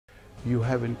you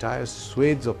have entire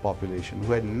swathes of population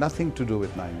who had nothing to do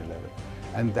with 9/11.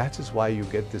 And that is why you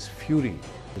get this fury.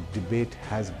 The debate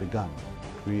has begun.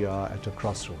 We are at a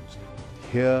crossroads.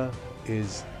 Here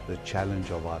is the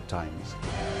challenge of our times.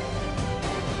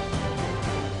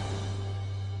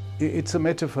 It's a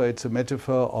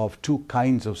metaphor of two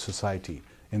kinds of society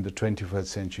in the 21st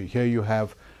century. Here you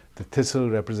have the Thistle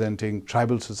representing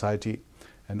tribal society,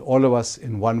 and all of us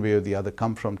in one way or the other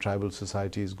come from tribal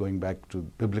societies going back to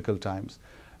biblical times,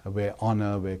 where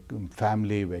honor, where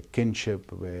family, where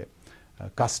kinship, where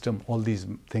custom, all these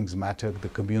things matter, the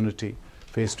community,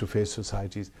 face-to-face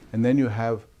societies. And then you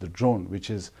have the drone, which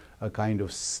is a kind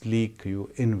of sleek,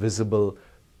 invisible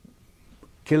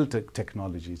kill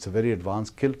technology. It's a very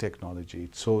advanced kill technology.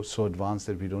 It's so advanced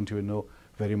that we don't even know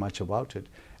very much about it.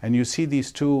 And you see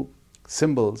these two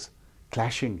symbols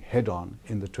clashing head-on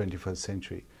in the 21st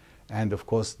century. And of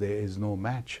course there is no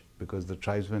match, because the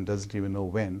tribesman doesn't even know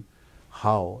when,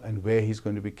 how, and where he's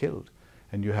going to be killed.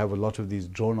 And you have a lot of these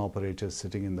drone operators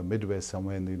sitting in the Midwest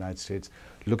somewhere in the United States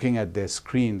looking at their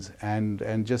screens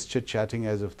and just chit-chatting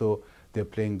as if though they're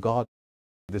playing God.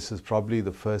 This is probably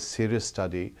the first serious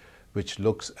study which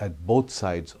looks at both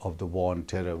sides of the war on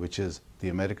terror, which is the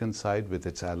American side with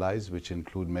its allies, which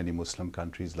include many Muslim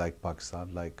countries like Pakistan,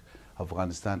 like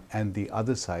Afghanistan, and the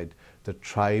other side, the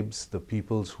tribes, the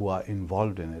peoples who are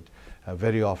involved in it.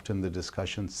 Very often the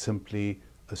discussion simply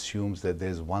assumes that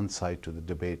there's one side to the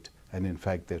debate, and in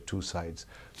fact there are two sides.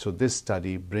 So this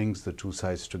study brings the two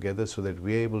sides together so that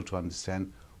we're able to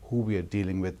understand who we are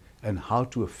dealing with and how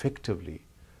to effectively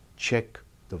check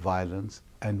the violence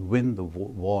and win the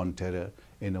war on terror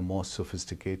in a more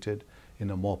sophisticated,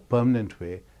 in a more permanent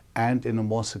way, and in a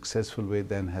more successful way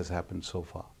than has happened so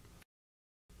far.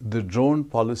 The drone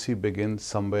policy begins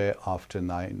somewhere after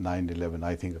 9/11,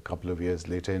 I think a couple of years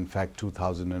later. In fact,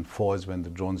 2004 is when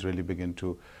the drones really begin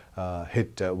to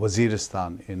hit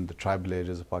Waziristan in the tribal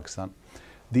areas of Pakistan.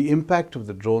 The impact of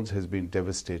the drones has been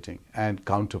devastating and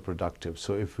counterproductive.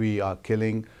 So if we are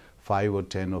killing 5 or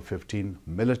 10 or 15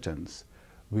 militants,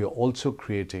 we are also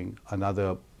creating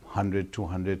another 100,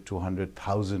 200,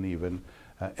 200,000 even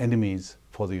enemies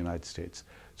for the United States.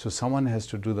 So someone has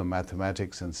to do the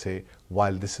mathematics and say,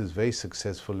 while this is very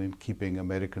successful in keeping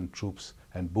American troops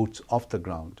and boots off the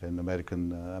ground and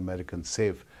Americans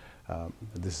safe,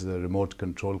 this is a remote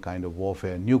control kind of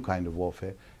warfare, a new kind of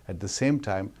warfare. At the same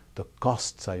time, the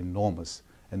costs are enormous,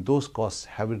 and those costs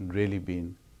haven't really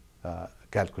been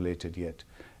calculated yet.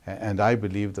 And I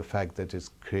believe the fact that it's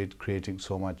creating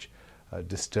so much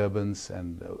disturbance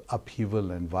and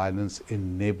upheaval and violence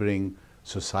in neighboring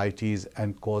societies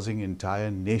and causing entire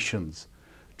nations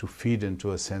to feed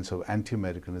into a sense of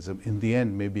anti-Americanism, in the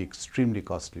end may be extremely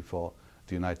costly for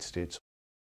the United States.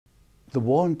 The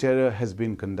war on terror has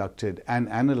been conducted and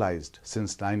analyzed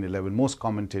since 9/11. Most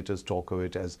commentators talk of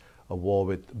it as a war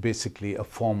with basically a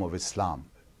form of Islam,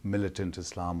 militant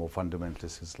Islam or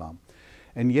fundamentalist Islam.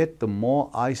 And yet the more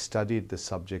I studied the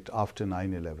subject after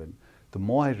 9/11, the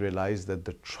more I realized that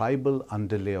the tribal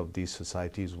underlay of these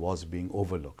societies was being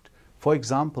overlooked. For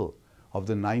example, of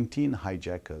the 19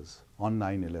 hijackers on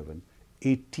 9/11,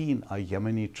 18 are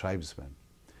Yemeni tribesmen.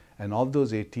 And of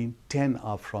those 18, 10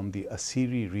 are from the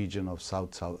Asiri region of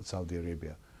Saudi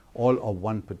Arabia, all of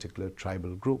one particular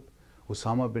tribal group.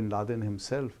 Osama bin Laden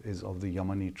himself is of the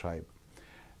Yemeni tribe.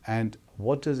 And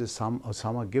what does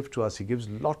Osama give to us? He gives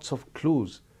lots of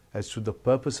clues as to the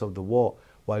purpose of the war,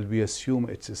 while we assume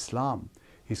it's Islam.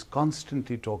 He's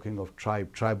constantly talking of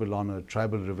tribal honor,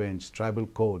 tribal revenge, tribal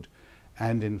code.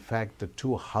 And in fact, the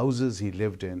two houses he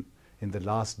lived in the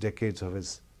last decades of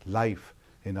his life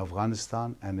in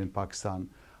Afghanistan and in Pakistan,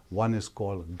 one is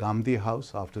called Ghamdi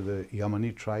House, after the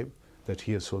Yemeni tribe that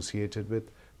he associated with.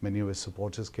 Many of his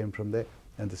supporters came from there.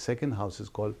 And the second house is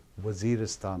called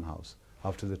Waziristan House,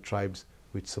 after the tribes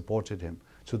which supported him.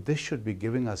 So this should be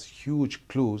giving us huge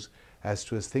clues as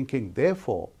to his thinking.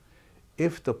 Therefore,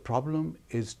 if the problem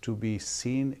is to be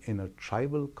seen in a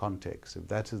tribal context, if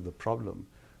that is the problem,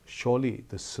 surely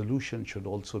the solution should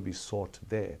also be sought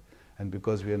there. And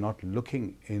because we are not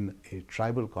looking in a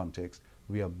tribal context,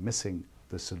 we are missing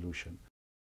the solution.